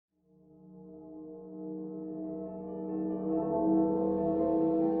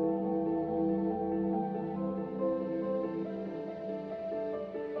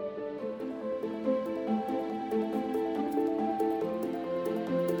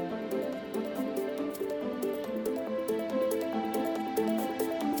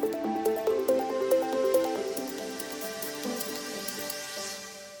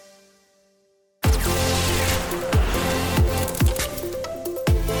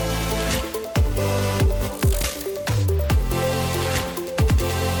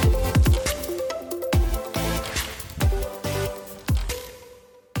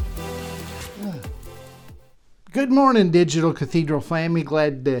Good morning, Digital Cathedral family.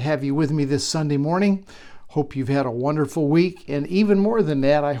 Glad to have you with me this Sunday morning. Hope you've had a wonderful week. And even more than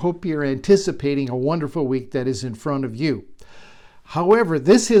that, I hope you're anticipating a wonderful week that is in front of you. However,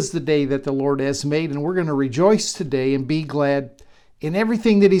 this is the day that the Lord has made, and we're going to rejoice today and be glad in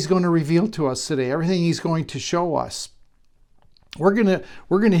everything that He's going to reveal to us today, everything He's going to show us. We're going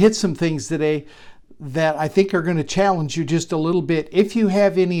to hit some things today that I think are going to challenge you just a little bit. If you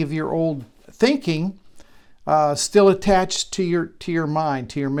have any of your old thinking still attached to your mind,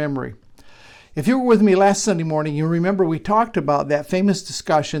 to your memory. If you were with me last Sunday morning, you remember we talked about that famous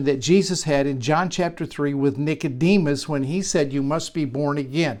discussion that Jesus had in John chapter 3 with Nicodemus when he said, "You must be born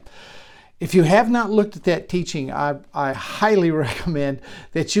again." If you have not looked at that teaching, I highly recommend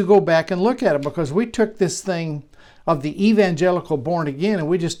that you go back and look at it, because we took this thing of the evangelical born again and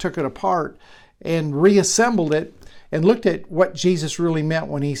we just took it apart and reassembled it and looked at what Jesus really meant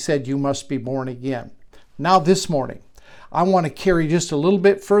when He said, "You must be born again." Now this morning, I want to carry just a little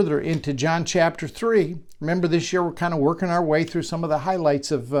bit further into John chapter 3. Remember, this year we're kind of working our way through some of the highlights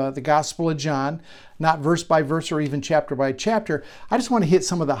of the Gospel of John, not verse by verse or even chapter by chapter. I just want to hit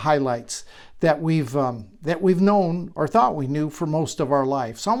some of the highlights that we've known or thought we knew for most of our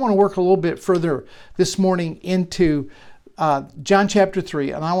life. So I want to work a little bit further this morning into John chapter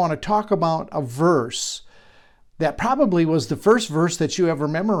 3, and I want to talk about a verse that probably was the first verse that you ever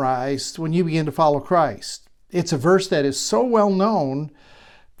memorized when you began to follow Christ. It's a verse that is so well known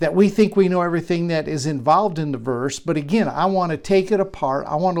that we think we know everything that is involved in the verse. But again, I want to take it apart.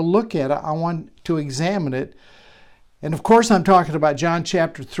 I want to look at it. I want to examine it. And of course, I'm talking about John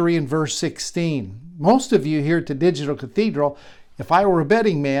chapter 3 and verse 16. Most of you here at the Digital Cathedral, if I were a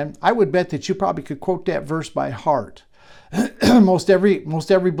betting man, I would bet that you probably could quote that verse by heart. most every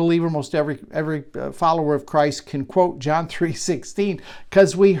believer, most every follower of Christ can quote John 3:16,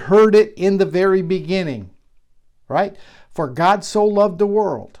 because we heard it in the very beginning, right? For God so loved the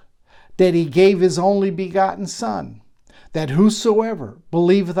world that He gave His only begotten Son, that whosoever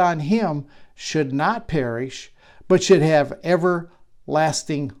believeth on Him should not perish, but should have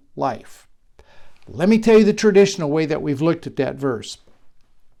everlasting life. Let me tell you the traditional way that we've looked at that verse.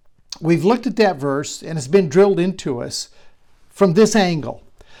 We've looked at that verse, and it's been drilled into us from this angle,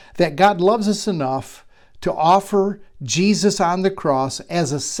 that God loves us enough to offer Jesus on the cross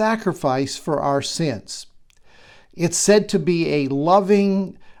as a sacrifice for our sins. It's said to be a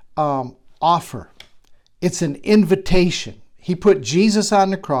loving offer. It's an invitation. He put Jesus on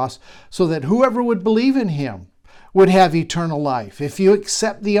the cross so that whoever would believe in Him would have eternal life. If you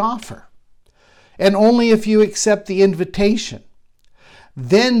accept the offer, and only if you accept the invitation,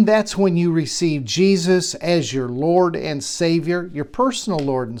 then that's when you receive Jesus as your Lord and Savior, your personal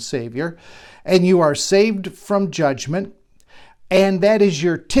Lord and Savior, and you are saved from judgment, and that is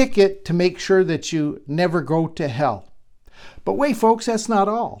your ticket to make sure that you never go to hell. But wait, folks, that's not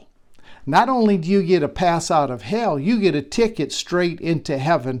all. Not only do you get a pass out of hell, you get a ticket straight into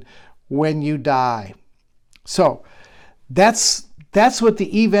heaven when you die. So that's what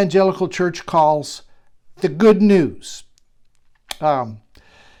the evangelical church calls the good news.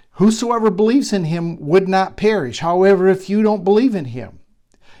 Whosoever believes in Him would not perish. However, if you don't believe in Him,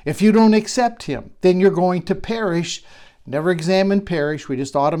 if you don't accept Him, then you're going to perish. Never examine perish. We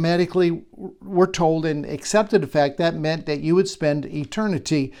just automatically were told and accepted the fact that meant that you would spend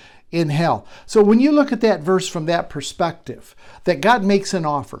eternity in hell. So when you look at that verse from that perspective, that God makes an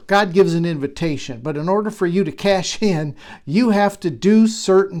offer, God gives an invitation, but in order for you to cash in, you have to do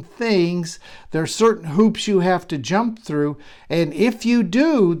certain things. There are certain hoops you have to jump through, and if you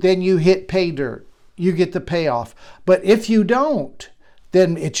do, then you hit pay dirt. You get the payoff. But if you don't,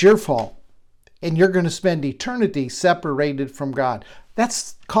 then it's your fault, and you're going to spend eternity separated from God.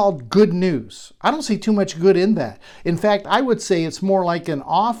 That's called good news. I don't see too much good in that. In fact, I would say it's more like an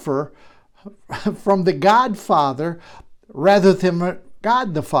offer from the Godfather rather than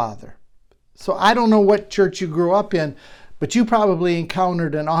God the Father. So I don't know what church you grew up in, but you probably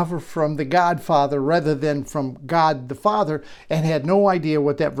encountered an offer from the Godfather rather than from God the Father and had no idea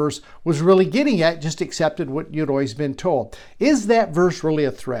what that verse was really getting at, just accepted what you'd always been told. Is that verse really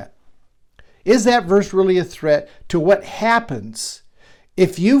a threat? Is that verse really a threat to what happens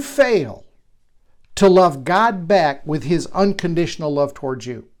if you fail to love God back with His unconditional love towards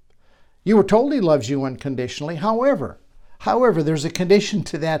you? You were told He loves you unconditionally. However, there's a condition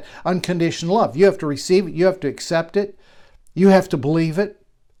to that unconditional love. You have to receive it. You have to accept it. You have to believe it.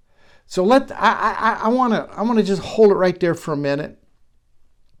 So I want to just hold it right there for a minute,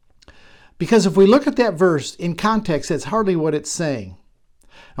 because if we look at that verse in context, that's hardly what it's saying.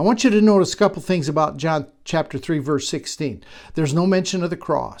 I want you to notice a couple things about John chapter 3, verse 16. There's no mention of the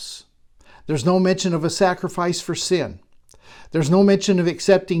cross. There's no mention of a sacrifice for sin. There's no mention of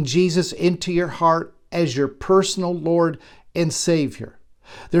accepting Jesus into your heart as your personal Lord and Savior.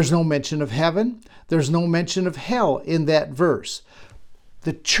 There's no mention of heaven. There's no mention of hell in that verse.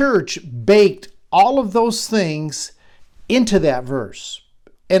 The church baked all of those things into that verse.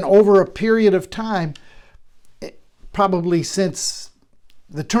 And over a period of time, probably since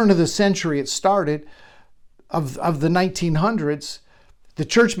the turn of the century it started, of the 1900s, the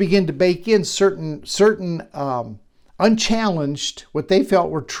church began to bake in certain unchallenged, what they felt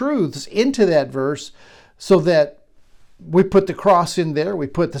were truths into that verse, so that we put the cross in there, we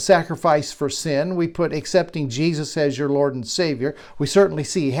put the sacrifice for sin, we put accepting Jesus as your Lord and Savior. We certainly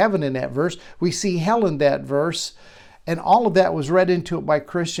see heaven in that verse, we see hell in that verse, and all of that was read into it by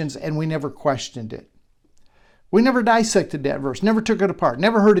Christians, and we never questioned it. We never dissected that verse, never took it apart,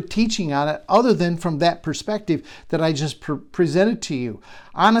 never heard a teaching on it other than from that perspective that I just presented to you.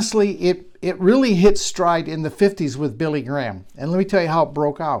 Honestly, it really hit stride in the 50s with Billy Graham. And let me tell you how it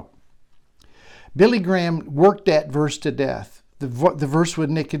broke out. Billy Graham worked that verse to death, the verse with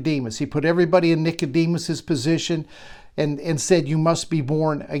Nicodemus. He put everybody in Nicodemus's position and said, you must be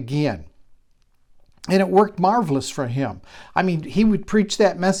born again. And it worked marvelous for him. I mean, he would preach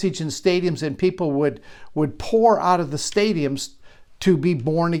that message in stadiums and people would pour out of the stadiums to be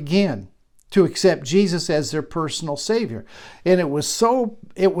born again, to accept Jesus as their personal Savior. And it was so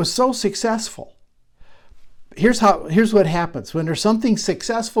successful. Here's what happens. When there's something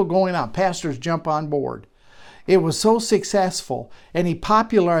successful going on, pastors jump on board. It was so successful, and he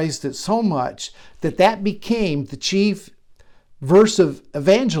popularized it so much that became the chief verse of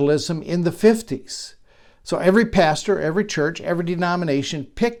evangelism in the 50s. So every pastor, every church, every denomination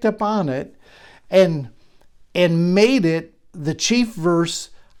picked up on it and made it the chief verse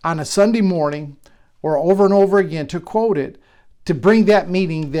on a Sunday morning, or over and over again to quote it, to bring that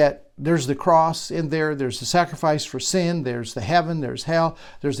meaning that there's the cross in there, there's the sacrifice for sin, there's the heaven, there's hell,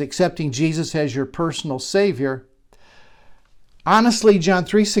 there's accepting Jesus as your personal Savior. Honestly, John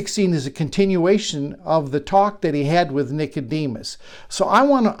 3:16 is a continuation of the talk that he had with Nicodemus. So I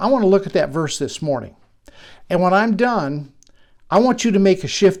want to look at that verse this morning. And when I'm done, I want you to make a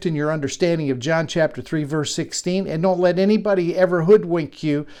shift in your understanding of John chapter 3, verse 16, and don't let anybody ever hoodwink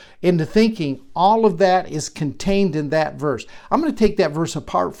you into thinking all of that is contained in that verse. I'm going to take that verse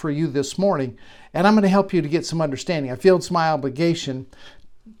apart for you this morning, and I'm going to help you to get some understanding. I feel it's my obligation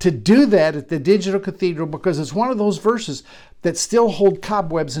to do that at the Digital Cathedral because it's one of those verses that still hold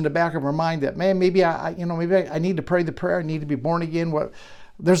cobwebs in the back of our mind that, man, maybe I need to pray the prayer, I need to be born again.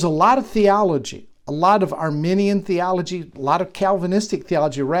 There's a lot of theology, a lot of Arminian theology, a lot of Calvinistic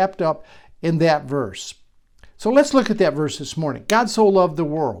theology wrapped up in that verse. So let's look at that verse this morning. God so loved the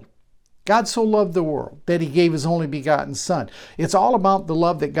world. God so loved the world that he gave his only begotten Son. It's all about the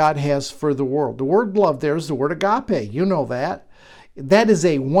love that God has for the world. The word love there is the word agape. You know that. That is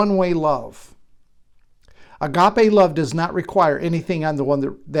a one-way love. Agape love does not require anything on the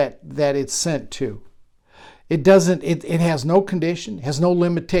one that it's sent to. It doesn't. It has no condition, has no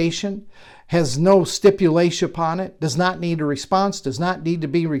limitation, has no stipulation upon it, does not need a response, does not need to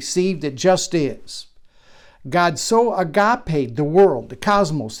be received. It just is. God so agaped the world, the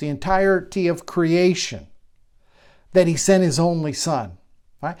cosmos, the entirety of creation, that he sent his only Son.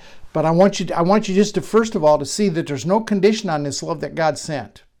 Right? But I want you just to, first of all, to see that there's no condition on this love that God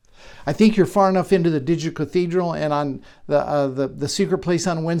sent. I think you're far enough into the Digital Cathedral and on the secret place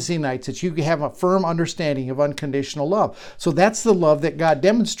on Wednesday nights that you have a firm understanding of unconditional love. So that's the love that God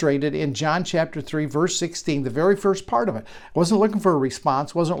demonstrated in John chapter 3, verse 16, the very first part of it. Wasn't looking for a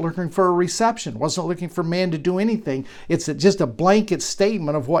response, wasn't looking for a reception, wasn't looking for man to do anything. It's just a blanket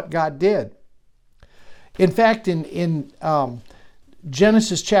statement of what God did. In fact, in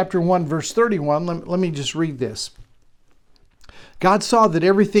Genesis chapter 1, verse 31, let me just read this. God saw that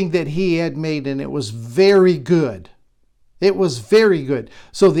everything that he had made, and it was very good. It was very good.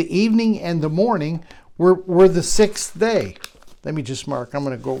 So the evening and the morning were the sixth day. Let me just mark. I'm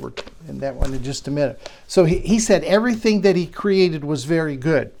going to go over in that one in just a minute. So he said everything that he created was very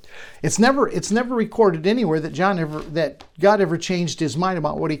good. It's never recorded anywhere that God ever changed his mind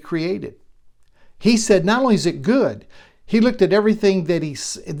about what he created. He said not only is it good, he looked at everything that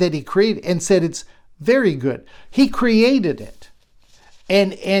he created and said it's very good. He created it.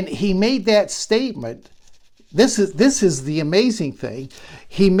 And he made that statement. This is the amazing thing.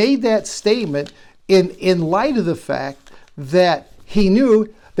 He made that statement in light of the fact that he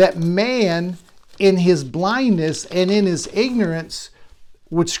knew that man, in his blindness and in his ignorance,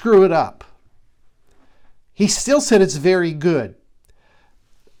 would screw it up. He still said it's very good.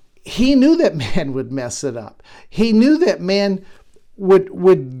 He knew that man would mess it up. He knew that man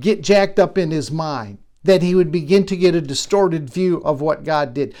would get jacked up in his mind, that he would begin to get a distorted view of what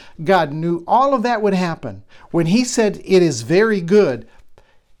God did. God knew all of that would happen. When he said it is very good,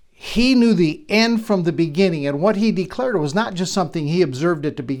 he knew the end from the beginning, and what he declared was not just something he observed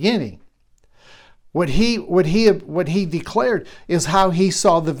at the beginning. What he declared is how he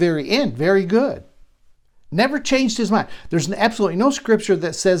saw the very end, very good. Never changed his mind. There's absolutely no scripture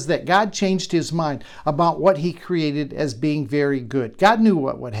that says that God changed his mind about what he created as being very good. God knew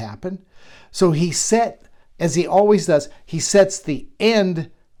what would happen. So he set, as he always does, he sets the end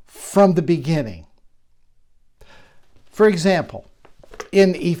from the beginning. For example,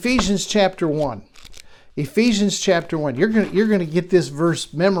 in Ephesians chapter 1, you're going to get this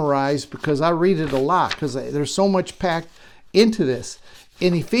verse memorized because I read it a lot because there's so much packed into this.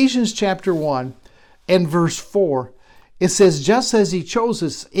 In Ephesians chapter 1 and verse 4, it says, just as he chose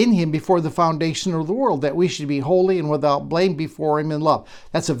us in him before the foundation of the world, that we should be holy and without blame before him in love.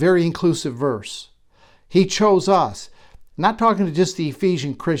 That's a very inclusive verse. He chose us. Not talking to just the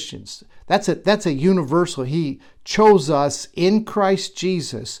Ephesian Christians. That's a universal. He chose us in Christ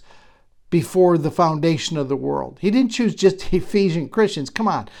Jesus before the foundation of the world. He didn't choose just Ephesian Christians. Come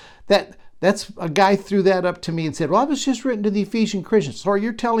on. That's a guy threw that up to me and said, well, it was just written to the Ephesian Christians. So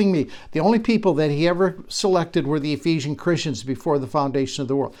you're telling me the only people that he ever selected were the Ephesian Christians before the foundation of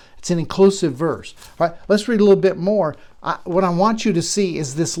the world. It's an inclusive verse. All right, let's read a little bit more. What I want you to see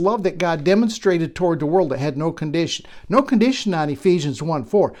is this love that God demonstrated toward the world that had no condition. No condition on Ephesians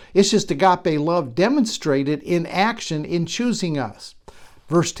 1:4. It's just agape love demonstrated in action in choosing us.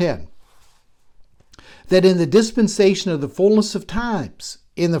 Verse 10. That in the dispensation of the fullness of times,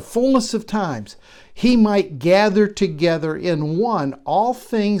 he might gather together in one all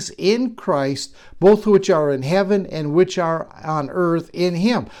things in Christ, both which are in heaven and which are on earth in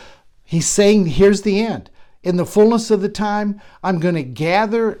him. He's saying, here's the end. In the fullness of the time, I'm going to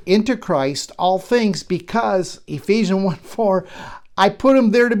gather into Christ all things because, Ephesians 1:4, I put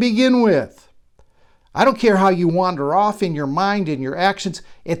them there to begin with. I don't care how you wander off in your mind and your actions.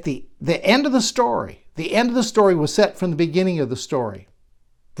 At the end of the story, was set from the beginning of the story.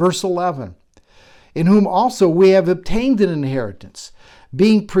 Verse 11, in whom also we have obtained an inheritance,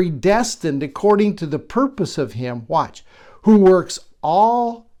 being predestined according to the purpose of him, watch, who works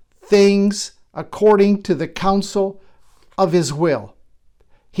all things according to the counsel of his will.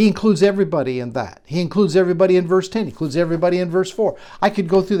 He includes everybody in that. He includes everybody in verse 10. He includes everybody in verse 4. I could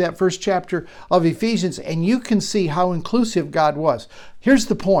go through that first chapter of Ephesians and you can see how inclusive God was. Here's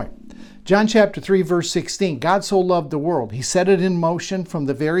the point. John chapter 3, verse 16, God so loved the world. He set it in motion from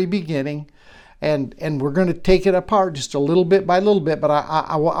the very beginning, and we're going to take it apart just a little bit by little bit, but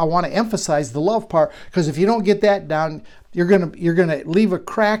I want to emphasize the love part, because if you don't get that down, you're going to leave a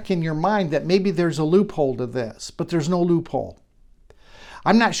crack in your mind that maybe there's a loophole to this, but there's no loophole.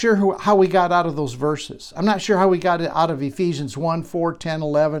 I'm not sure how we got out of those verses. I'm not sure how we got it out of Ephesians 1, 4, 10,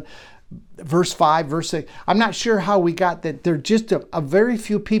 11, verse 5, verse 6. I'm not sure how we got that. There are just a very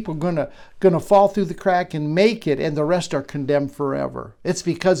few people going to fall through the crack and make it, and the rest are condemned forever. It's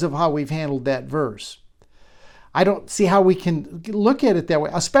because of how we've handled that verse. I don't see how we can look at it that way,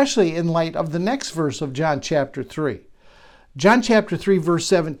 especially in light of the next verse of John chapter 3. John chapter 3, verse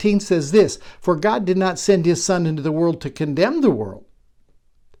 17 says this, for God did not send his Son into the world to condemn the world,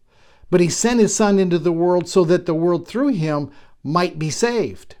 but he sent his Son into the world so that the world through him might be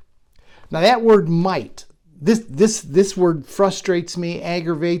saved. Now that word might, this word frustrates me,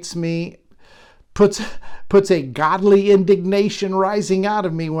 aggravates me, puts a godly indignation rising out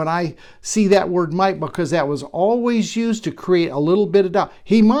of me when I see that word might, because that was always used to create a little bit of doubt.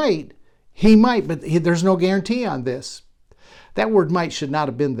 He might, but there's no guarantee on this. That word might should not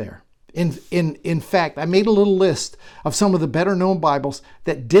have been there. In fact, I made a little list of some of the better known Bibles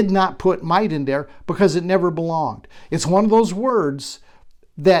that did not put might in there because it never belonged. It's one of those words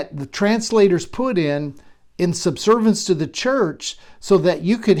that the translators put in subservience to the church, so that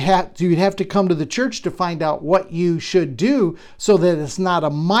you'd have to come to the church to find out what you should do, so that it's not a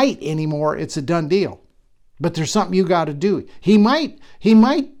might anymore, it's a done deal. But there's something you got to do. He might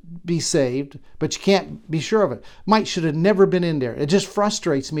be saved, but you can't be sure of it. Might should have never been in there. It just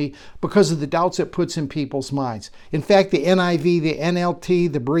frustrates me because of the doubts it puts in people's minds. In fact, the NIV, the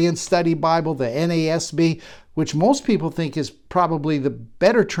NLT, the Berean Study Bible, the NASB, which most people think is probably the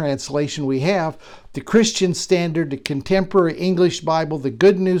better translation we have, the Christian Standard, the Contemporary English Bible, the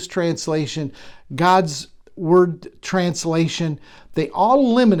Good News Translation, God's Word Translation, they all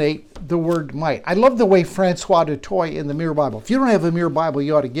eliminate the word might. I love the way Francois du Toit in the Mirror Bible. If you don't have a Mirror Bible,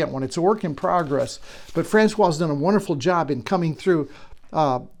 you ought to get one. It's a work in progress, but Francois has done a wonderful job in coming through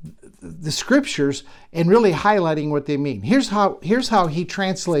the scriptures and really highlighting what they mean. Here's how he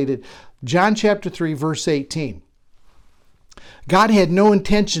translated John chapter 3, verse 18. God had no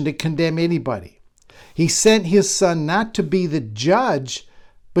intention to condemn anybody. He sent his son not to be the judge,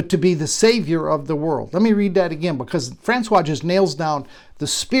 but to be the Savior of the world. Let me read that again, because Francois just nails down the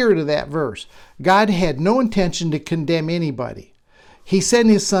spirit of that verse. God had no intention to condemn anybody. He sent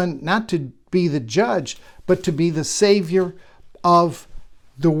his son not to be the judge, but to be the Savior of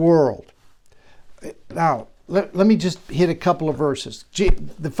the world. Now, let me just hit a couple of verses.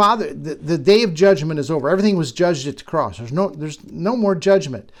 The day of judgment is over. Everything was judged at the cross. There's no more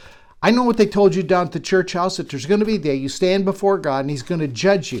judgment. I know what they told you down at the church house, that there's going to be a day you stand before God and he's going to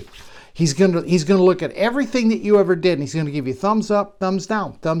judge you. He's going to look at everything that you ever did and he's going to give you thumbs up, thumbs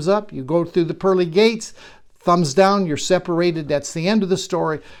down. Thumbs up, you go through the pearly gates. Thumbs down, you're separated. That's the end of the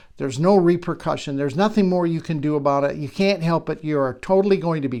story. There's no repercussion. There's nothing more you can do about it. You can't help it. You are totally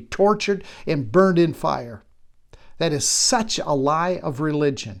going to be tortured and burned in fire. That is such a lie of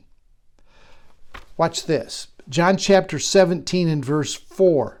religion. Watch this. John chapter 17 and verse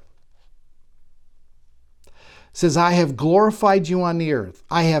 4 says, I have glorified you on the earth.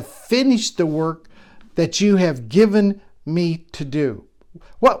 I have finished the work that you have given me to do.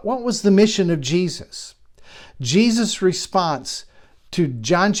 What was the mission of Jesus? Jesus' response to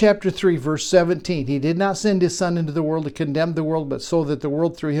John chapter 3, verse 17, he did not send his son into the world to condemn the world, but so that the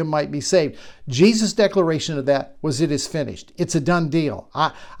world through him might be saved. Jesus' declaration of that was, it is finished. It's a done deal.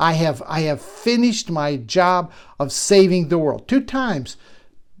 I have finished my job of saving the world. 2 times,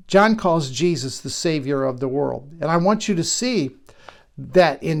 John calls Jesus the Savior of the world. And I want you to see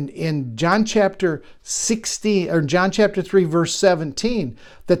that in John chapter 16, or John chapter 3, verse 17,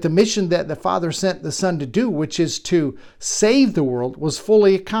 that the mission that the Father sent the Son to do, which is to save the world, was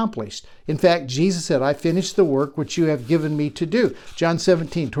fully accomplished. In fact, Jesus said, I finished the work which you have given me to do. John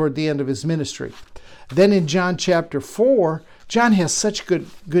 17, toward the end of his ministry. Then in John chapter 4, John has such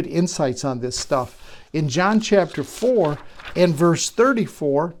good insights on this stuff. In John chapter 4 and verse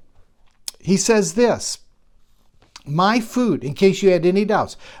 34, he says this, my food, in case you had any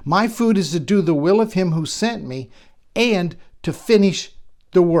doubts, my food is to do the will of him who sent me and to finish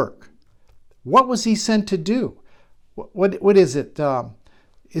the work. What was he sent to do? What is it?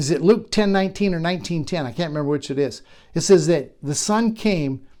 Is it Luke 10:19 or 19:10? I can't remember which it is. It says that the Son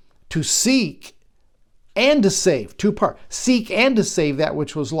came to seek and to save. 2 parts. Seek and to save that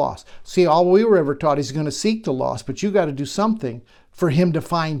which was lost. See, all we were ever taught, he's going to seek the lost, but you got to do something for him to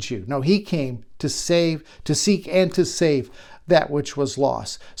find you. No, he came to save, to seek and to save that which was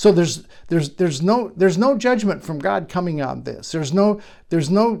lost. So there's no judgment from God coming on this. There's no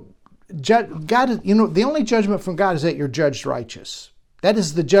God. The only judgment from God is that you're judged righteous. That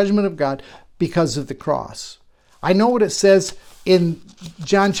is the judgment of God because of the cross. I know what it says in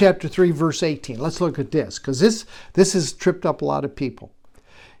John chapter 3, verse 18. Let's look at this, because this has tripped up a lot of people.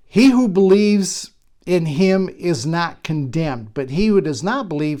 He who believes in him is not condemned, but he who does not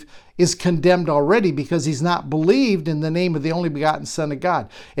believe is condemned already, because he's not believed in the name of the only begotten Son of God.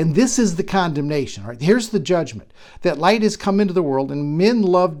 And this is the condemnation. Right? Here's the judgment. That light has come into the world, and men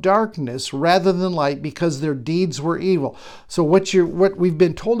love darkness rather than light, because their deeds were evil. So what we've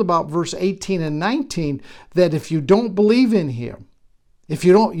been told about verse 18 and 19, that if you don't believe in him,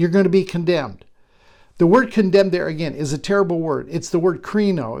 you're going to be condemned. The word condemned there, again, is a terrible word. It's the word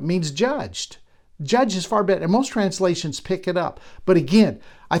krino. It means judged. Judge is far better, and most translations pick it up. But again,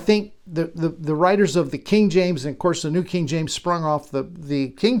 I think the writers of the King James, and of course the New King James sprung off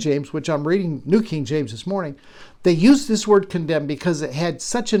the King James, which I'm reading New King James this morning, they used this word condemn because it had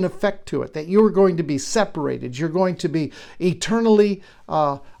such an effect to it, that you were going to be separated. You're going to be eternally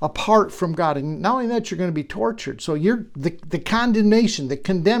apart from God. And not only that, you're going to be tortured. So the condemnation, the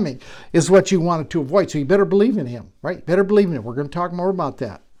condemning is what you wanted to avoid. So you better believe in him, right? Better believe in him. We're going to talk more about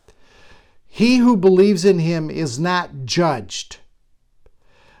that. He who believes in him is not judged.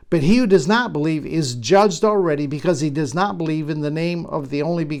 But he who does not believe is judged already, because he does not believe in the name of the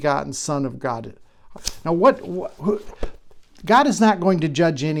only begotten Son of God. Now, God is not going to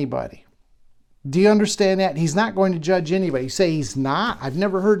judge anybody. Do you understand that? He's not going to judge anybody. You say he's not? I've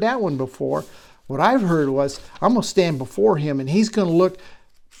never heard that one before. What I've heard was, I'm going to stand before him, and he's going to look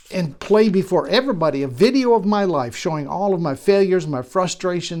and play before everybody a video of my life showing all of my failures, my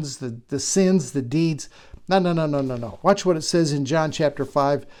frustrations, the sins, the deeds. No. Watch what it says in John chapter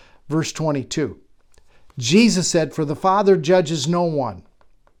 5, verse 22. Jesus said, for the Father judges no one.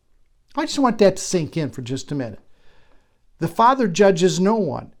 I just want that to sink in for just a minute. The Father judges no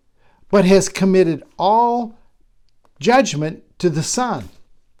one, but has committed all judgment to the Son.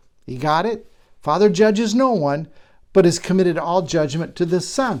 You got it? Father judges no one, but has committed all judgment to the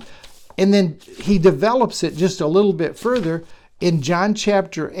Son. And then he develops it just a little bit further in John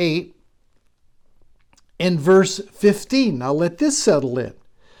chapter 8 and verse 15. Now let this settle in.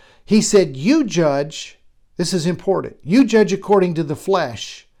 He said, you judge, this is important, you judge according to the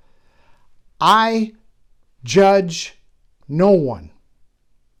flesh. I judge no one.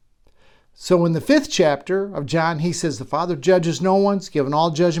 So in the 5th chapter of John, he says the Father judges no one, he's given all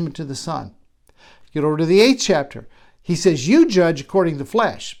judgment to the Son. Get over to the 8th chapter. He says, you judge according to the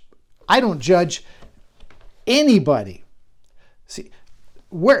flesh. I don't judge anybody. See,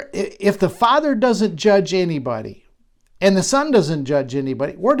 if the Father doesn't judge anybody and the Son doesn't judge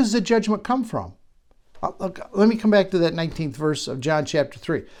anybody, where does the judgment come from? Let me come back to that 19th verse of John chapter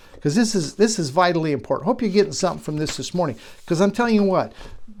 3, because this is vitally important. Hope you're getting something from this morning, because I'm telling you what,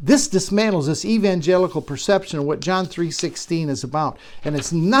 this dismantles this evangelical perception of what John 3:16 is about, and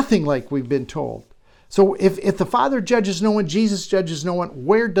it's nothing like we've been told. So if the Father judges no one, Jesus judges no one,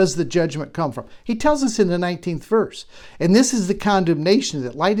 where does the judgment come from? He tells us in the 19th verse. And this is the condemnation,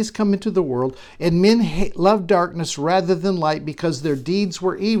 that light has come into the world, and men love darkness rather than light because their deeds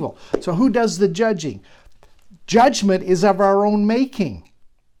were evil. So who does the judging? Judgment is of our own making.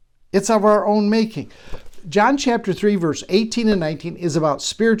 It's of our own making. John chapter 3, verse 18 and 19 is about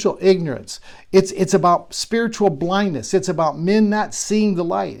spiritual ignorance. It's about spiritual blindness. It's about men not seeing the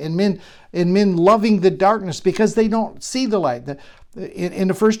light, and men loving the darkness because they don't see the light. In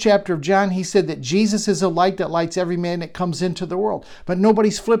the 1st chapter of John, he said that Jesus is a light that lights every man that comes into the world. But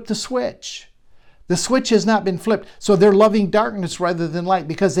nobody's flipped the switch. The switch has not been flipped. So they're loving darkness rather than light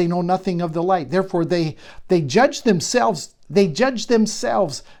because they know nothing of the light. Therefore, they judge themselves. They judge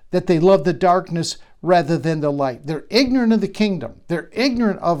themselves that they love the darkness rather than the light. They're ignorant of the kingdom. They're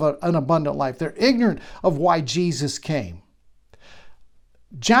ignorant of an abundant life. They're ignorant of why Jesus came.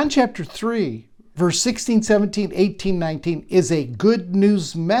 John chapter 3, verse 16, 17, 18, 19 is a good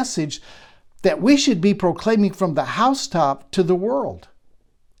news message that we should be proclaiming from the housetop to the world.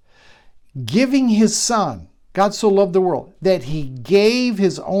 Giving his Son, God so loved the world, that he gave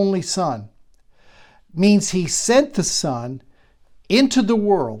his only Son, means he sent the Son into the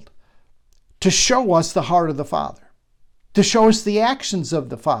world to show us the heart of the Father, to show us the actions of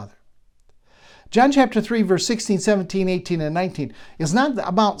the Father. John chapter 3, verse 16, 17, 18, and 19 is not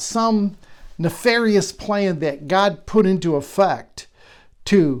about some nefarious plan that God put into effect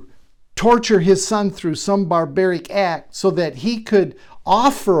to torture his Son through some barbaric act so that he could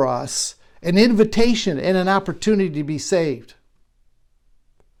offer us an invitation and an opportunity to be saved.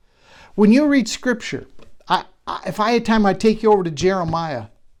 When you read Scripture, if I had time, I'd take you over to Jeremiah.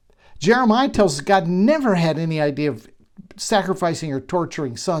 Jeremiah tells us God never had any idea of sacrificing or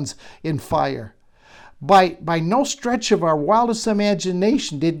torturing sons in fire. By no stretch of our wildest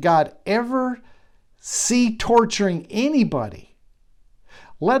imagination did God ever see torturing anybody,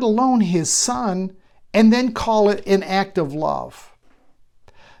 let alone his Son, and then call it an act of love.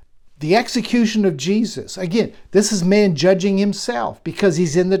 The execution of Jesus, again, this is man judging himself because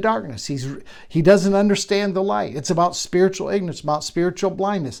he's in the darkness. He doesn't understand the light. It's about spiritual ignorance, about spiritual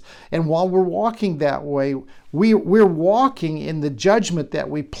blindness. And while we're walking that way, we're walking in the judgment that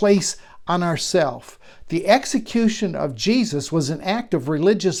we place on ourselves. The execution of Jesus was an act of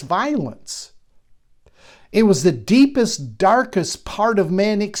religious violence. It was the deepest, darkest part of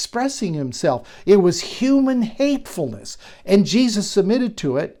man expressing himself. It was human hatefulness, and Jesus submitted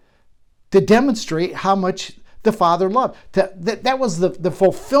to it to demonstrate how much the Father loved. That was the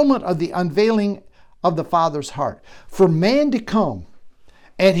fulfillment of the unveiling of the Father's heart. For man to come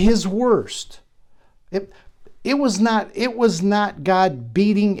at his worst, it was not God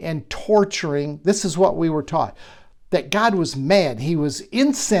beating and torturing. This is what we were taught, that God was mad. He was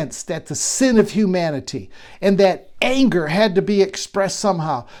incensed at the sin of humanity, and that anger had to be expressed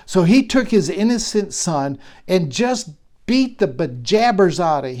somehow. So he took his innocent Son and just beat the bejabbers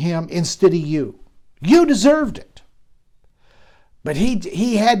out of him instead of you. You deserved it. But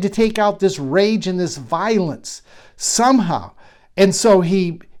he had to take out this rage and this violence somehow. And so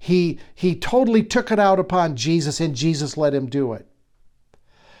he totally took it out upon Jesus, and Jesus let him do it.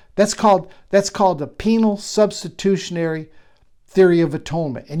 That's called the penal substitutionary theory of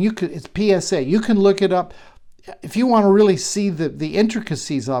atonement. And it's PSA. You can look it up if you want to really see the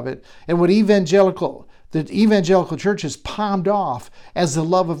intricacies of it and what the evangelical church has palmed off as the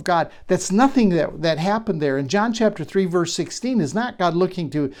love of God. That's nothing that happened there. In John chapter 3, verse 16 is not God looking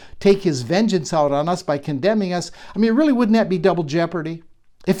to take his vengeance out on us by condemning us. I mean, really, wouldn't that be double jeopardy?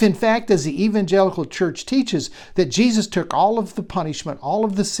 If in fact, as the evangelical church teaches, that Jesus took all of the punishment, all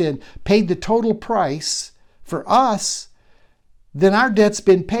of the sin, paid the total price for us, then our debt's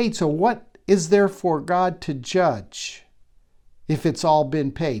been paid. So what is there for God to judge? if it's all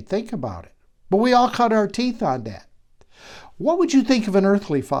been paid. Think about it. But we all cut our teeth on that. What would you think of an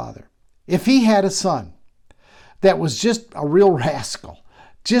earthly father if he had a son that was just a real rascal,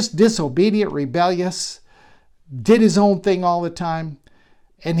 just disobedient, rebellious, did his own thing all the time,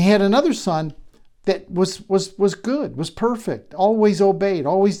 and he had another son that was good, was perfect, always obeyed,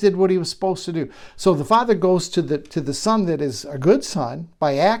 always did what he was supposed to do? So the father goes to the son that is a good son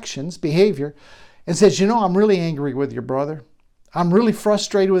by actions, behavior, and says, I'm really angry with your brother. I'm really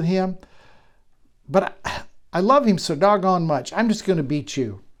frustrated with him, but I love him so doggone much. I'm just going to beat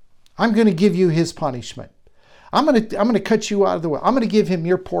you. I'm going to give you his punishment. I'm going to cut you out of the way. I'm going to give him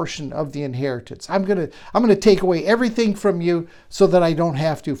your portion of the inheritance. I'm going to take away everything from you so that I don't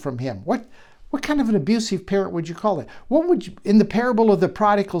have to from him. What kind of an abusive parent would you call that? What would you, in the parable of the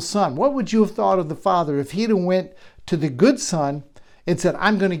prodigal son, what would you have thought of the father if he'd have went to the good son and said,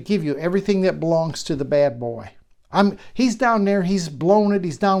 I'm going to give you everything that belongs to the bad boy. He's down there, he's blown it,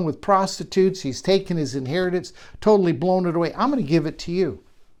 he's down with prostitutes, he's taken his inheritance, totally blown it away. I'm going to give it to you.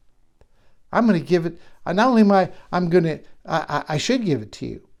 I'm going to give it, not only I should give it to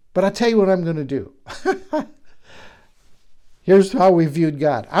you, but I'll tell you what I'm going to do. Here's how we viewed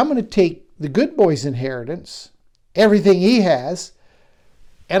God. I'm going to take the good boy's inheritance, everything he has,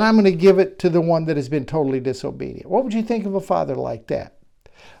 and I'm going to give it to the one that has been totally disobedient. What would you think of a father like that?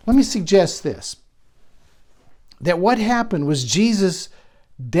 Let me suggest this, that what happened was Jesus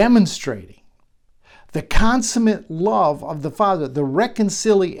demonstrating the consummate love of the Father, the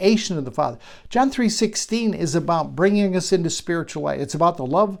reconciliation of the Father. John 3:16 is about bringing us into spiritual life. It's about the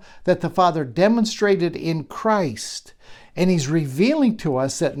love that the Father demonstrated in Christ. And he's revealing to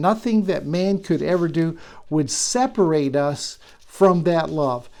us that nothing that man could ever do would separate us from that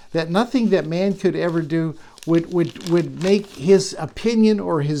love. That nothing that man could ever do would make his opinion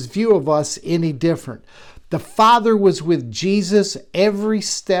or his view of us any different. The Father was with Jesus every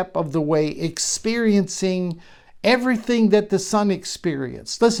step of the way, experiencing everything that the Son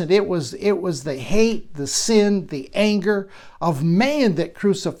experienced. Listen, it was the hate, the sin, the anger of man that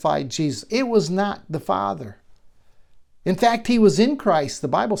crucified Jesus. It was not the Father. In fact, he was in Christ, the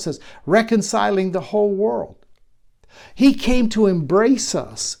Bible says, reconciling the whole world. He came to embrace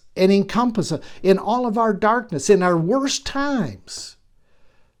us and encompass us in all of our darkness, in our worst times,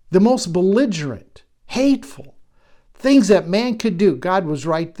 the most belligerent, hateful things that man could do. God was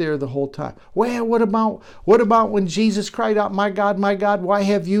right there the whole time. Well, what about when Jesus cried out, my God, why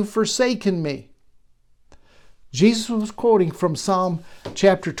have you forsaken me? Jesus was quoting from Psalm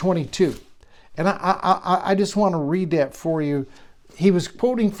chapter 22. And I just want to read that for you. He was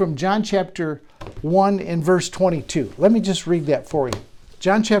quoting from John chapter 1 and verse 22. Let me just read that for you.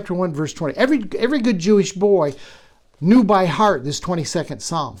 John chapter 1, verse 20. Every good Jewish boy knew by heart this 22nd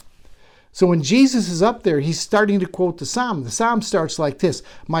Psalm. So when Jesus is up there, he's starting to quote the Psalm. The Psalm starts like this: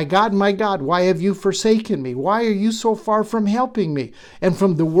 my God, why have you forsaken me? Why are you so far from helping me and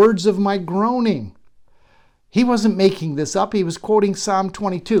from the words of my groaning? He wasn't making this up. He was quoting Psalm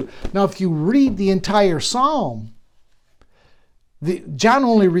 22. Now, if you read the entire Psalm, John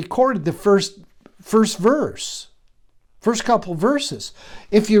only recorded the first verse, first couple verses.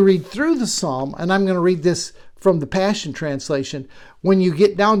 If you read through the Psalm, and I'm going to read this from the Passion Translation, when you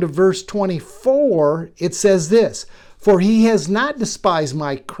get down to verse 24, it says this: for he has not despised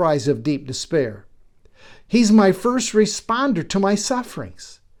my cries of deep despair. He's my first responder to my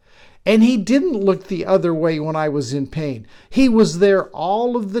sufferings. And he didn't look the other way when I was in pain. He was there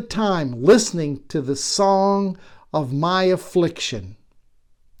all of the time listening to the song of my affliction.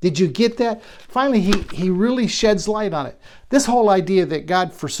 Did you get that? Finally, he really sheds light on it. This whole idea that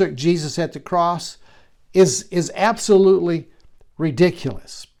God forsook Jesus at the cross is absolutely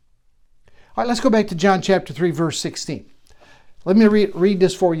ridiculous. All right, let's go back to John chapter 3, verse 16. Let me read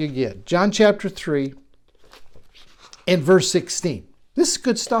this for you again. John chapter 3 and verse 16. This is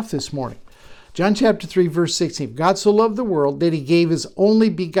good stuff this morning. John chapter 3, verse 16. God so loved the world that he gave his only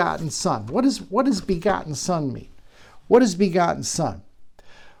begotten Son. What does begotten Son mean? What is begotten Son?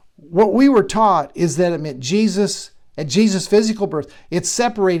 What we were taught is that it meant Jesus, at Jesus' physical birth, it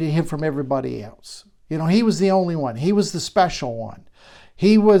separated him from everybody else. He was the only one. He was the special one.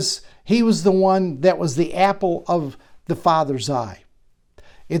 He was the one that was the apple of the Father's eye.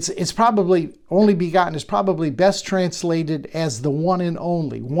 It's probably, only begotten is probably best translated as the one and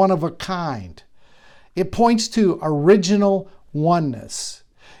only, one of a kind. It points to original oneness.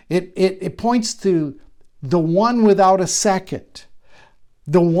 It points to the one without a second,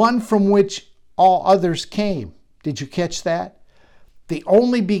 the one from which all others came. Did you catch that? The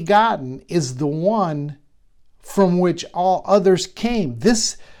only begotten is the one from which all others came.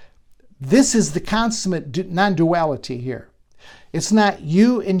 This is the consummate non-duality here. It's not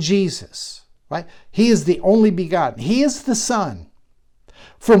you and Jesus, right? He is the only begotten. He is the Son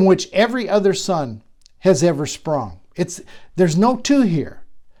from which every other son has ever sprung. There's no two here.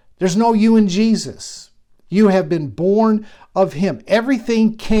 There's no you and Jesus. You have been born of him.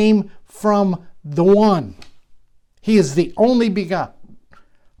 Everything came from the one. He is the only begotten.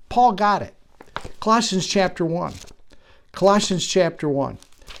 Paul got it. Colossians chapter 1. Colossians chapter 1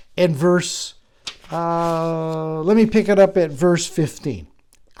 and verse, let me pick it up at verse 15.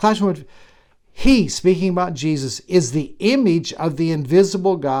 Colossians 1, he, speaking about Jesus, is the image of the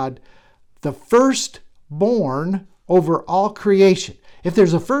invisible God, the firstborn over all creation. If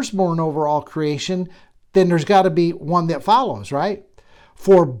there's a firstborn over all creation, then there's got to be one that follows, right?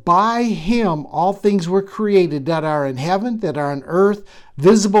 For by him all things were created that are in heaven, that are on earth,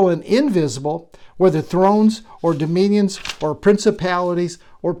 visible and invisible, whether thrones or dominions or principalities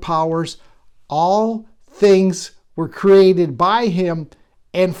or powers. All things were created by him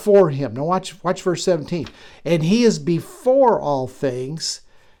and for him. Now watch verse 17. And he is before all things,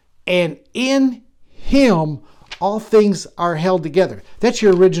 and in him all things are held together. That's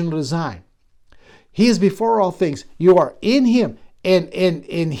your original design. He is before all things. You are in him.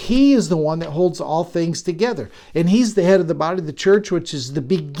 And he is the one that holds all things together. And he's the head of the body of the church, which is the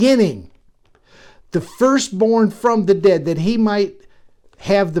beginning, the firstborn from the dead, that he might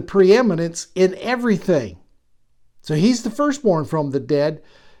have the preeminence in everything. So he's the firstborn from the dead.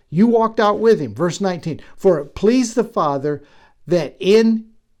 You walked out with him. Verse 19. For it pleased the Father that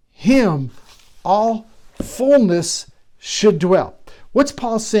in him all fullness should dwell. What's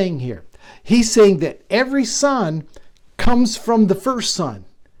Paul saying here? He's saying that every son comes from the first son.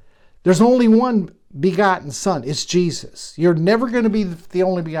 There's only one begotten son. It's Jesus. You're never going to be the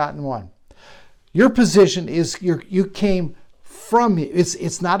only begotten one. Your position is you came from him.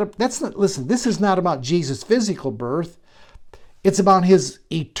 Listen, this is not about Jesus' physical birth. It's about his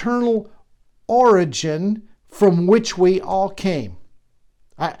eternal origin from which we all came.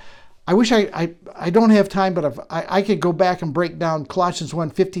 I wish I don't have time, but I could go back and break down Colossians 1,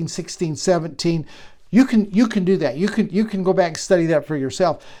 15, 16, 17. You can do that. You can go back and study that for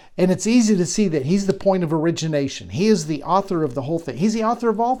yourself. And it's easy to see that he's the point of origination. He is the author of the whole thing. He's the author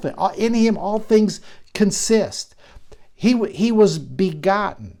of all things. In him, all things consist. He was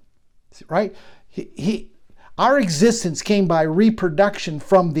begotten, right? Our existence came by reproduction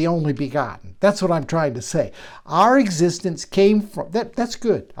from the only begotten. That's what I'm trying to say. Our existence came from, that's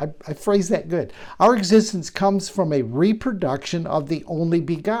good. I phrased that good. Our existence comes from a reproduction of the only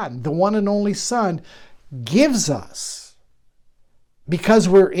begotten. The one and only Son gives us, because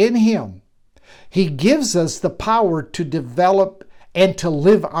we're in him, he gives us the power to develop and to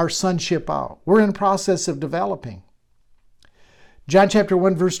live our sonship out. We're in the process of developing. John chapter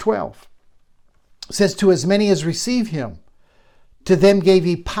 1, verse 12. Says, to as many as receive him, to them gave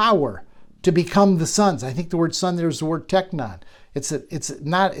he power to become the sons. I think the word son there is the word teknon.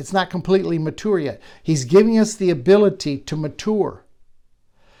 It's not completely mature yet. He's giving us the ability to mature.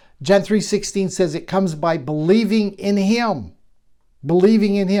 John 3:16 says it comes by believing in him.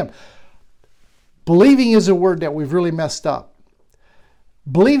 Believing in him. Believing is a word that we've really messed up.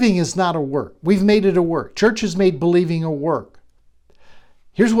 Believing is not a work. We've made it a work. Church has made believing a work.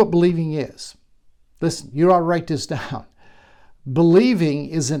 Here's what believing is. Listen, you ought to write this down. Believing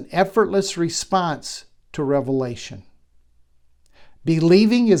is an effortless response to revelation.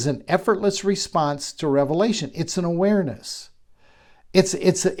 Believing is an effortless response to revelation. It's an awareness. It's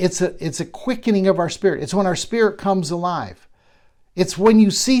a quickening of our spirit. It's when our spirit comes alive. It's when you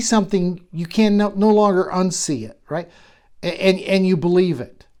see something, you can no longer unsee it, right? And you believe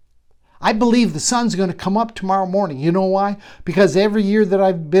it. I believe the sun's going to come up tomorrow morning. You know why? Because every year that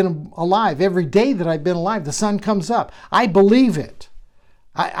I've been alive, every day that I've been alive, the sun comes up. I believe it.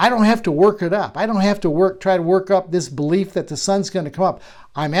 I don't have to work it up. I don't have to try to work up this belief that the sun's going to come up.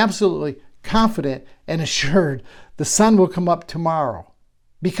 I'm absolutely confident and assured the sun will come up tomorrow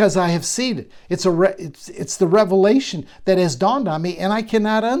because I have seen it. It's the revelation that has dawned on me, and I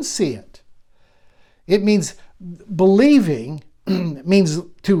cannot unsee it. It means believing means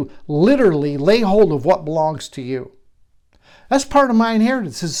to literally lay hold of what belongs to you. That's part of my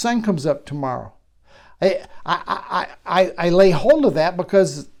inheritance. The sun comes up tomorrow. I lay hold of that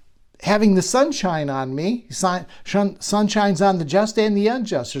because having the sunshine on me, sun shines on the just and the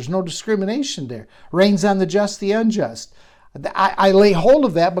unjust. There's no discrimination there. Rains on the just, the unjust. I lay hold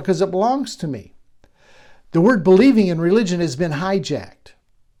of that because it belongs to me. The word believing in religion has been hijacked.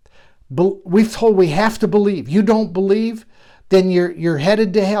 We've told we have to believe. You don't believe, then you're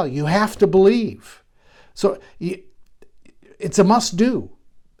headed to hell. You have to believe. So it's a must do.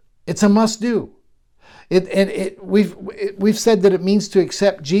 It's a must do. We've said that it means to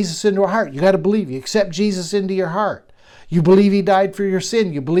accept Jesus into our heart. You got to believe. You accept Jesus into your heart. You believe he died for your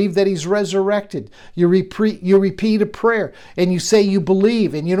sin. You believe that he's resurrected. You repeat a prayer and you say you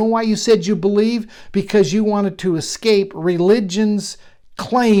believe. And you know why you said you believe? Because you wanted to escape religion's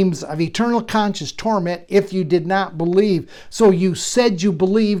claims of eternal conscious torment if you did not believe. So you said you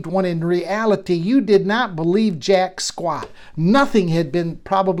believed when in reality you did not believe jack squat. Nothing had been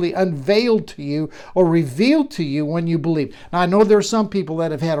probably unveiled to you or revealed to you when you believed. Now I know there are some people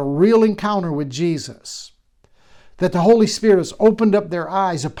that have had a real encounter with Jesus, that the Holy Spirit has opened up their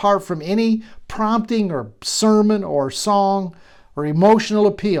eyes apart from any prompting or sermon or song or emotional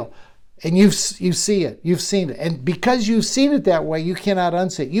appeal. And you see it. You've seen it. And because you've seen it that way, you cannot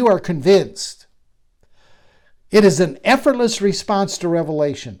unsee it. You are convinced. It is an effortless response to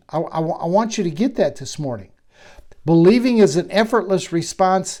revelation. I want you to get that this morning. Believing is an effortless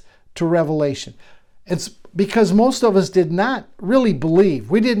response to revelation. It's because most of us did not really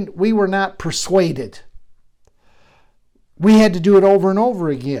believe. We were not persuaded. We had to do it over and over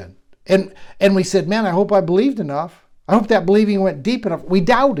again. And we said, man, I hope I believed enough. I hope that believing went deep enough. We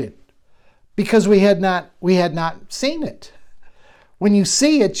doubted. Because we had not seen it. When you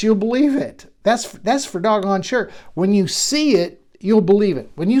see it, you'll believe it. That's for doggone sure. When you see it, you'll believe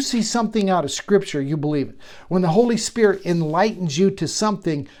it. When you see something out of Scripture, you believe it. When the Holy Spirit enlightens you to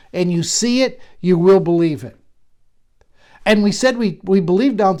something and you see it, you will believe it. And we said we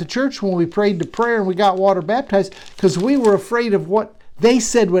believed down at the church when we prayed the prayer and we got water baptized because we were afraid of what they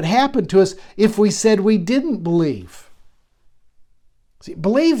said would happen to us if we said we didn't believe. See,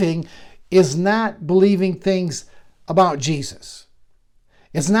 believing is not believing things about Jesus.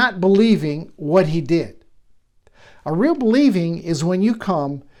 It's not believing what he did. A real believing is when you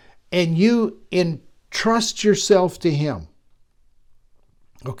come and you entrust yourself to him.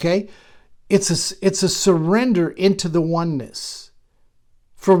 Okay? It's a surrender into the oneness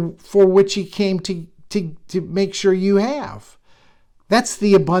for which he came to make sure you have. That's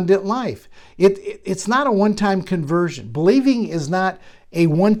the abundant life. It's not a one-time conversion. Believing is not a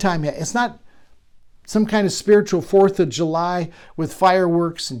one-time, it's not some kind of spiritual 4th of July with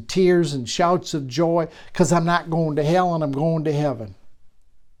fireworks and tears and shouts of joy because I'm not going to hell and I'm going to heaven.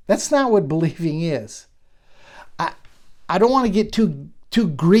 That's not what believing is. I don't want to get too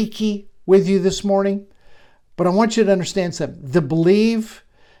Greeky with you this morning, but I want you to understand something. The believe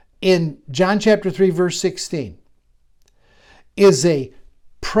in John chapter 3 verse 16 is a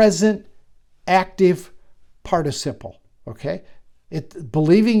present active participle, okay?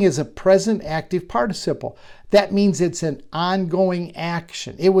 Believing is a present active participle. That means it's an ongoing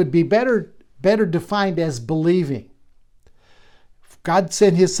action. It would be better defined as believing. God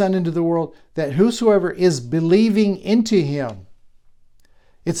sent his Son into the world that whosoever is believing into him.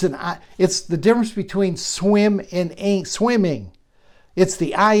 It's the difference between swim and ain't swimming. It's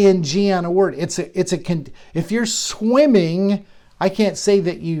the ing on a word. If you're swimming, I can't say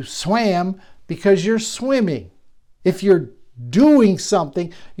that you swam because you're swimming. If you're doing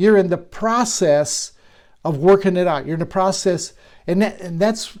something, you're in the process of working it out. You're in the process, and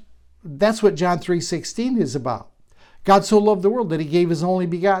that's what John 3:16 is about. God so loved the world that he gave his only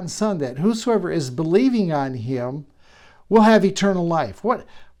begotten Son, that whosoever is believing on him will have eternal life. What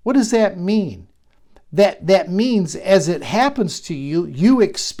does that mean? That means as it happens to you, you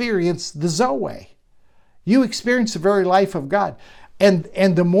experience the Zoe. You experience the very life of God. And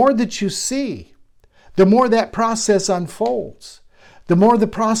the more that you see, the more that process unfolds, the more the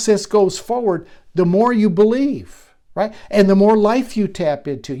process goes forward, the more you believe, right? And the more life you tap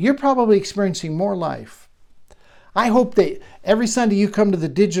into. You're probably experiencing more life. I hope that every Sunday you come to the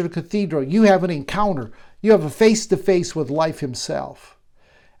Digital Cathedral, you have an encounter. You have a face-to-face with life himself.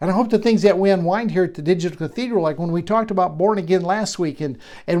 And I hope the things that we unwind here at the Digital Cathedral, like when we talked about born again last week and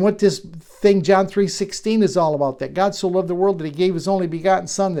what this thing John 3:16 is all about, that God so loved the world that he gave his only begotten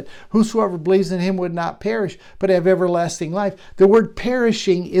Son, that whosoever believes in him would not perish, but have everlasting life. The word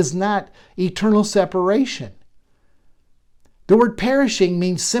perishing is not eternal separation. The word perishing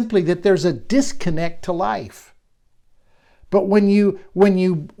means simply that there's a disconnect to life. But when you're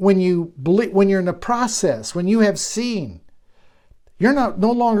in a process, when you have seen, you're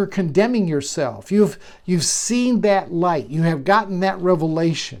no longer condemning yourself. You've seen that light. You have gotten that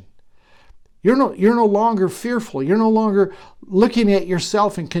revelation. You're no longer fearful. You're no longer looking at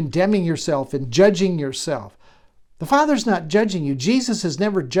yourself and condemning yourself and judging yourself. The Father's not judging you. Jesus has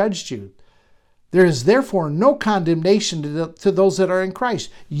never judged you. There is therefore no condemnation to those that are in Christ.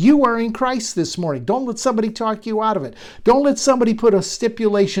 You are in Christ this morning. Don't let somebody talk you out of it. Don't let somebody put a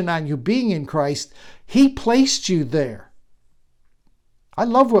stipulation on you being in Christ. He placed you there. I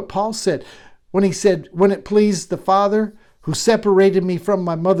love what Paul said. when he said, when it pleased the Father who separated me from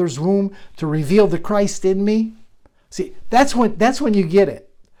my mother's womb to reveal the Christ in me. See, that's when you get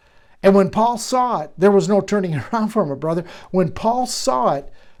it. And when Paul saw it, there was no turning around from it, brother. When Paul saw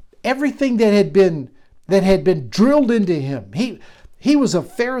it, everything that had been drilled into him, he was a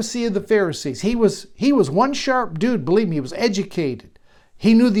Pharisee of the Pharisees. He was one sharp dude, believe me, he was educated.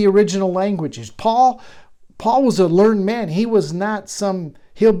 He knew the original languages. Paul was a learned man. He was not some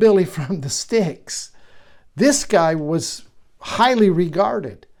hillbilly from the sticks. This guy was highly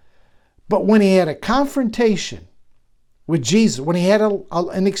regarded. But when he had a confrontation with Jesus, when he had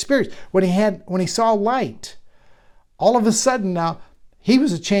an experience, when he saw light, all of a sudden now, he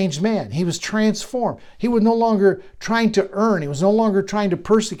was a changed man. He was transformed. He was no longer trying to earn. He was no longer trying to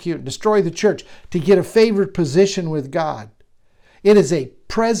persecute and destroy the church to get a favored position with God. It is a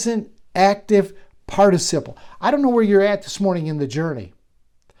present active participle. I don't know where you're at this morning in the journey.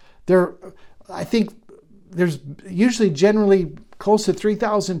 I think there's usually generally close to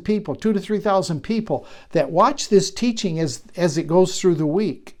 3,000 people, 2,000 to 3,000 people that watch this teaching as it goes through the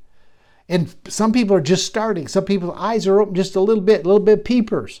week. And some people are just starting. Some people's eyes are open just a little bit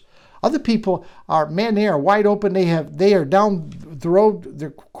peepers. Other people are, man, they are wide open. They are down the road. They're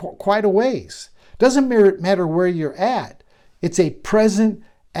quite a ways. Doesn't matter where you're at. It's a present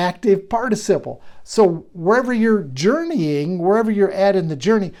active participle. So wherever you're journeying, wherever you're at in the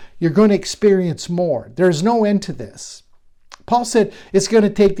journey, you're going to experience more. There's no end to this. Paul said it's going to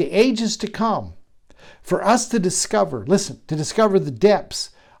take the ages to come for us to discover the depths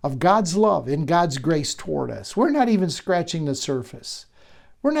of God's love and God's grace toward us. We're not even scratching the surface.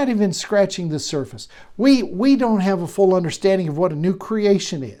 We don't have a full understanding of what a new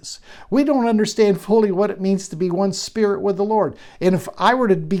creation is. We don't understand fully what it means to be one spirit with the Lord. And if I were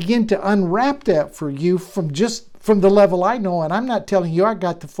to begin to unwrap that for you from the level I know, and I'm not telling you I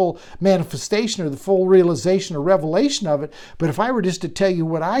got the full manifestation or the full realization or revelation of it, but if I were just to tell you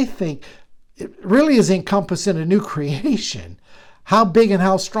what I think it really is encompassing a new creation, how big and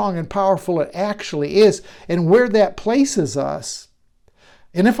how strong and powerful it actually is, and where that places us.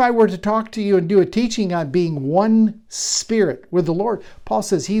 And if I were to talk to you and do a teaching on being one spirit with the Lord, Paul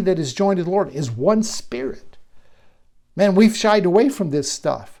says, he that is joined to the Lord is one spirit. Man, we've shied away from this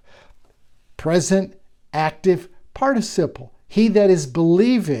stuff. Present, active, participle. He that is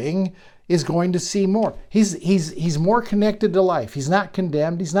believing is going to see more. He's more connected to life. He's not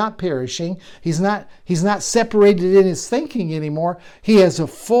condemned. He's not perishing. He's not separated in his thinking anymore. He has a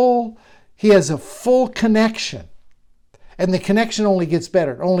full connection. And the connection only gets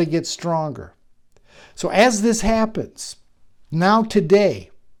better. It only gets stronger. So as this happens, now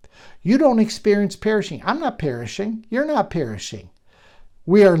today, you don't experience perishing. I'm not perishing. You're not perishing.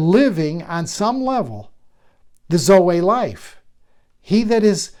 We are living on some level the Zoe life. He that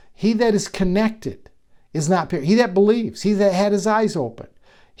is connected is not perishing. He that believes, he that had his eyes open,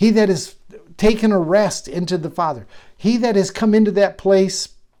 he that has taken a rest into the Father, he that has come into that place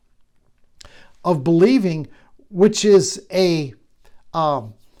of believing, which is it's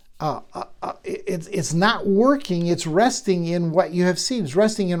not working, it's resting in what you have seen. It's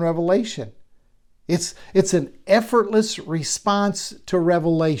resting in revelation. It's an effortless response to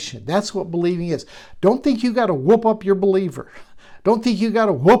revelation. That's what believing is. Don't think you got to whoop up your believer. Don't think you got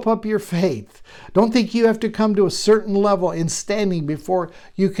to whoop up your faith. Don't think you have to come to a certain level in standing before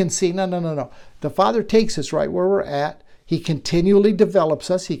you can see. No. The Father takes us right where we're at. He continually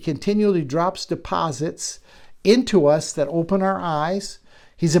develops us. He continually drops deposits into us that open our eyes.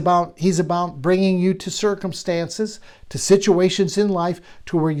 He's about bringing you to circumstances, to situations in life,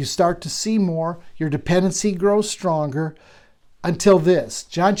 to where you start to see more. Your dependency grows stronger until this.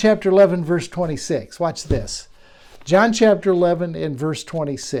 John chapter 11, verse 26. Watch this. John chapter 11 and verse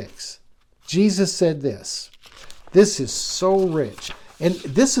 26. Jesus said this. This is so rich. And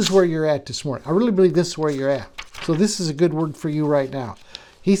this is where you're at this morning. I really believe this is where you're at. So this is a good word for you right now.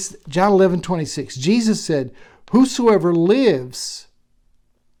 John 11, 26. Jesus said, whosoever lives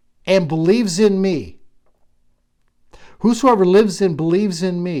and believes in me, whosoever lives and believes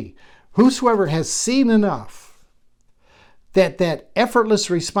in me, whosoever has seen enough, that effortless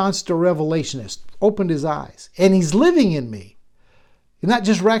response to revelation has opened his eyes, and he's living in me. He's not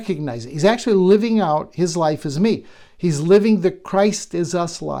just recognizing, he's actually living out his life as me. He's living the Christ is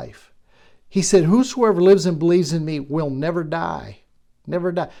us life. He said, whosoever lives and believes in me will never die.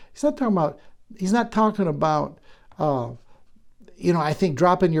 Never die. He's not talking about I think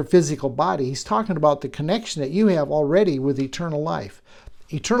dropping your physical body. He's talking about the connection that you have already with eternal life.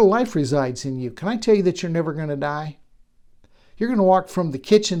 Eternal life resides in you. Can I tell you that you're never going to die? You're going to walk from the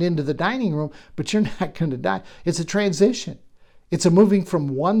kitchen into the dining room, but you're not going to die. It's a transition. It's a moving from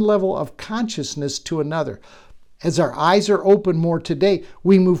one level of consciousness to another. As our eyes are open more today,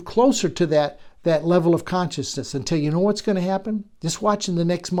 we move closer to that level of consciousness until you know what's going to happen? Just watch in the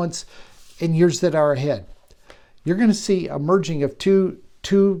next months and years that are ahead. You're going to see a merging of two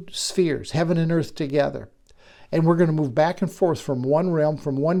spheres, heaven and earth together. And we're going to move back and forth from one realm,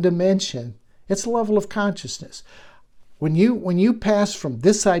 from one dimension. It's a level of consciousness. When you pass from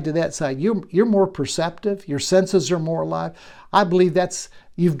this side to that side, you're more perceptive. Your senses are more alive. I believe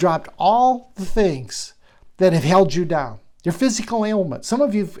you've dropped all the things that have held you down. Your physical ailments. Some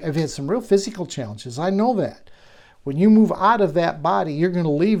of you have had some real physical challenges. I know that. When you move out of that body, you're going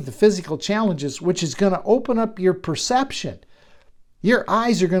to leave the physical challenges, which is going to open up your perception. Your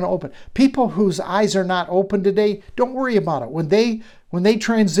eyes are going to open. People whose eyes are not open today, don't worry about it. When they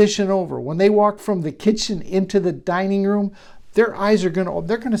transition over, when they walk from the kitchen into the dining room, their eyes are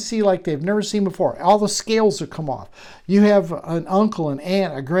they're going to see like they've never seen before. All the scales will come off. You have an uncle, an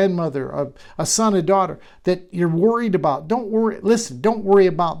aunt, a grandmother, a son, a daughter that you're worried about. Don't worry. Listen, don't worry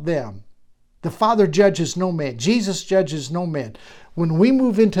about them. The Father judges no man. Jesus judges no man. When we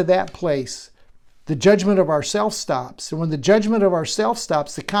move into that place, the judgment of ourself stops. And when the judgment of ourself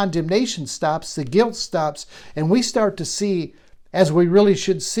stops, the condemnation stops, the guilt stops, and we start to see as we really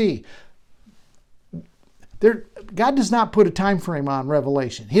should see. God does not put a time frame on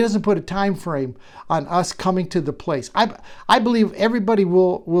revelation. He doesn't put a time frame on us coming to the place. I believe everybody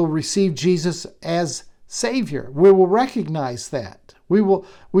will receive Jesus as Savior. We will recognize that. We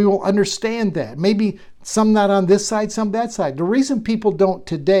will understand that. Maybe some not on this side, some that side. The reason people don't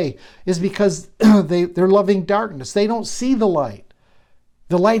today is because they're loving darkness. They don't see the light.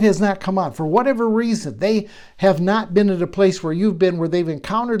 The light has not come on. For whatever reason, they have not been at a place where you've been, where they've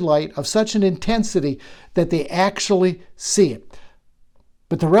encountered light of such an intensity that they actually see it.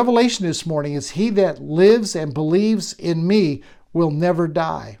 But the revelation this morning is, he that lives and believes in me will never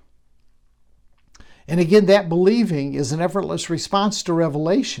die. And again, that believing is an effortless response to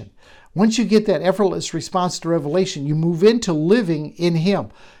revelation. Once you get that effortless response to revelation, you move into living in him.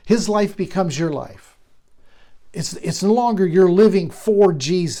 His life becomes your life. It's no longer you're living for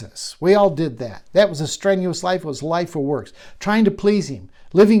Jesus. We all did that. That was a strenuous life. It was a life of works. Trying to please him.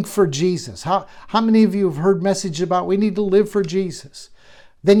 Living for Jesus. How many of you have heard messages about we need to live for Jesus?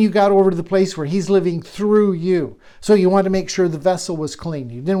 Then you got over to the place where he's living through you. So you wanted to make sure the vessel was clean.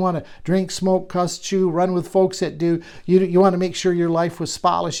 You didn't want to drink, smoke, cuss, chew, run with folks that do. You want to make sure your life was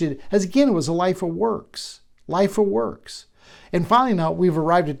spotless. As again, it was a life of works. Life of works. And finally now, we've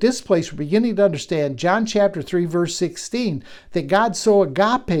arrived at this place, we're beginning to understand John chapter 3, verse 16, that God so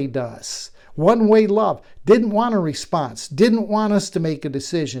agaped us, one-way love, didn't want a response, didn't want us to make a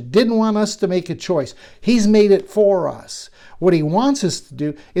decision, didn't want us to make a choice. He's made it for us. What he wants us to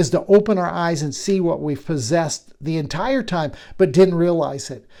do is to open our eyes and see what we've possessed the entire time, but didn't realize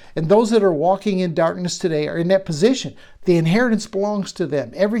it. And those that are walking in darkness today are in that position. The inheritance belongs to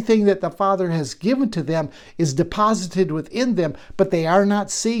them. Everything that the Father has given to them is deposited within them, but they are not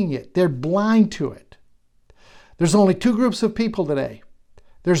seeing it. They're blind to it. There's only two groups of people today.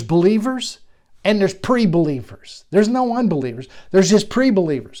 There's believers and there's pre-believers. There's no unbelievers. There's just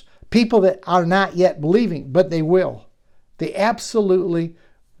pre-believers. People that are not yet believing, but they will. They absolutely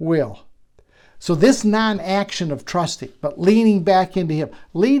will. So this non-action of trusting, but leaning back into him,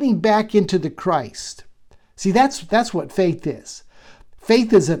 leaning back into the Christ. See, that's what faith is.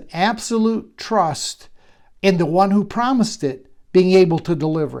 Faith is an absolute trust in the one who promised it, being able to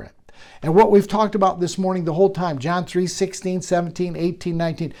deliver it. And what we've talked about this morning the whole time, John 3, 16, 17, 18,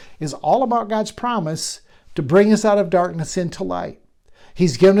 19, is all about God's promise to bring us out of darkness into light.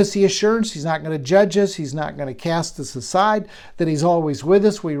 He's given us the assurance he's not going to judge us. He's not going to cast us aside, that he's always with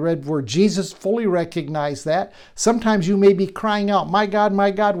us. We read where Jesus fully recognized that. Sometimes you may be crying out, my God,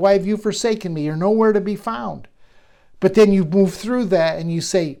 why have you forsaken me? You're nowhere to be found. But then you move through that and you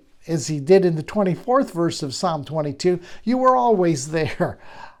say, as he did in the 24th verse of Psalm 22, you were always there.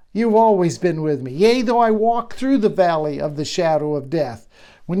 You've always been with me. Yea, though I walk through the valley of the shadow of death.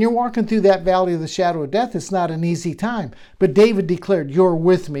 When you're walking through that valley of the shadow of death, it's not an easy time. But David declared, you're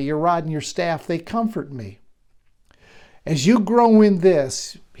with me, your rod and your staff, they comfort me. As you grow in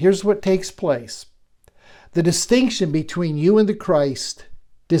this, here's what takes place. The distinction between you and the Christ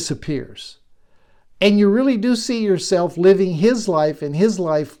disappears. And you really do see yourself living his life and his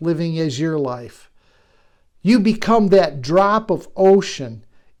life living as your life. You become that drop of ocean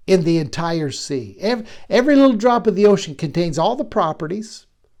in the entire sea. Every little drop of the ocean contains all the properties,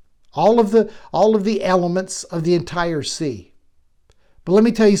 all of the elements of the entire sea. But let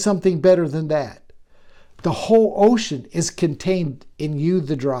me tell you something better than that. The whole ocean is contained in you,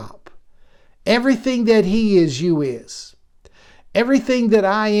 the drop. Everything that he is, you is. Everything that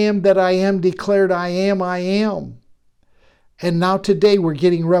I am, declared I am, I am. And now today we're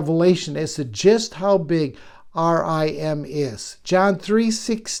getting revelation as to just how big our I am is. John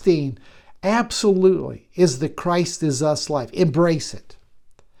 3:16 absolutely is the Christ is us life. Embrace it.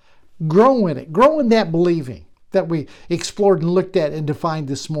 Grow in it. Grow in that believing that we explored and looked at and defined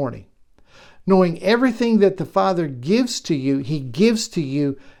this morning. Knowing everything that the Father gives to you, He gives to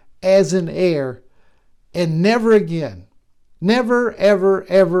you as an heir, and never again, never, ever,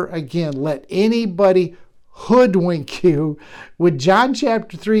 ever again let anybody hoodwink you with John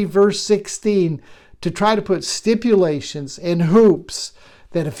chapter 3, verse 16 to try to put stipulations and hoops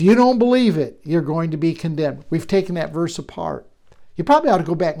that if you don't believe it, you're going to be condemned. We've taken that verse apart. You probably ought to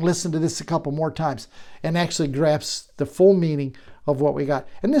go back and listen to this a couple more times and actually grasp the full meaning of what we got.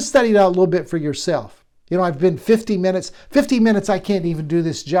 And then study it out a little bit for yourself. You know, I've been 50 minutes. 50 minutes, I can't even do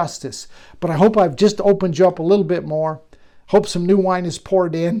this justice. But I hope I've just opened you up a little bit more. Hope some new wine is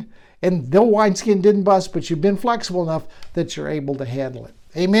poured in. And no wineskin didn't bust, but you've been flexible enough that you're able to handle it.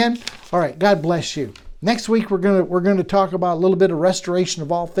 Amen? All right, God bless you. Next week, we're going to talk about a little bit of restoration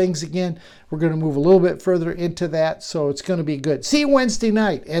of all things again. We're going to move a little bit further into that, so it's going to be good. See you Wednesday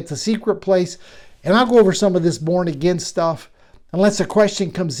night at the Secret Place, and I'll go over some of this born again stuff, unless a question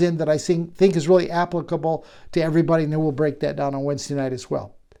comes in that I think is really applicable to everybody, and then we'll break that down on Wednesday night as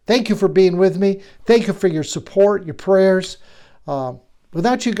well. Thank you for being with me. Thank you for your support, your prayers.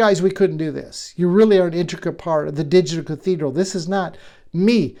 Without you guys, we couldn't do this. You really are an intricate part of the Digital Cathedral. This is not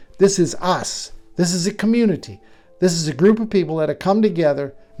me. This is us. This is a community. This is a group of people that have come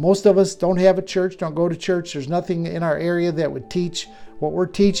together. Most of us don't have a church, don't go to church. There's nothing in our area that would teach what we're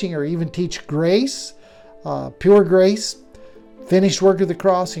teaching or even teach grace, pure grace, finished work of the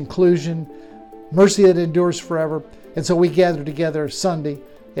cross, inclusion, mercy that endures forever. And so we gather together Sunday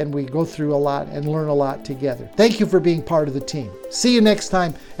and we go through a lot and learn a lot together. Thank you for being part of the team. See you next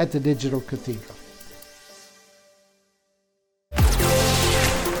time at the Digital Cathedral.